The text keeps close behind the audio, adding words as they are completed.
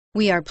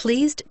We are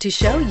pleased to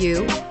show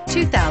you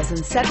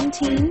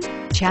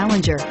 2017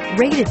 Challenger.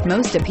 Rated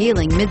most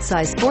appealing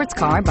midsize sports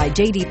car by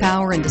J.D.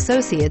 Power and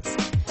Associates,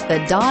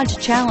 the Dodge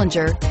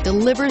Challenger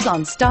delivers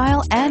on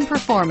style and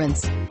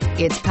performance.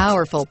 It's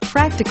powerful,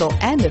 practical,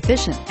 and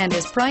efficient, and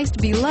is priced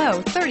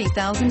below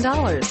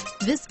 $30,000.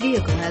 This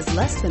vehicle has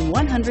less than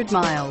 100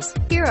 miles.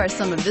 Here are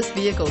some of this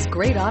vehicle's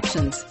great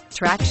options: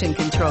 traction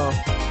control,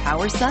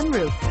 power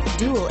sunroof,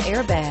 dual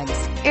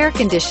airbags, air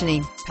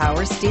conditioning,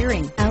 power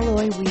steering,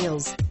 alloy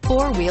wheels,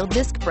 four-wheel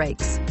disc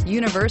brakes,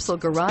 universal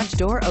garage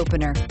door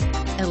opener,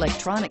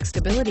 electronic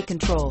stability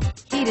control,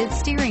 heated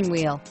steering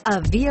wheel.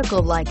 A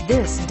vehicle like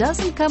this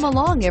doesn't come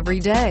along every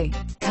day.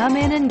 Come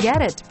in and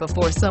get it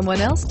before someone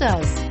else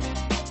does.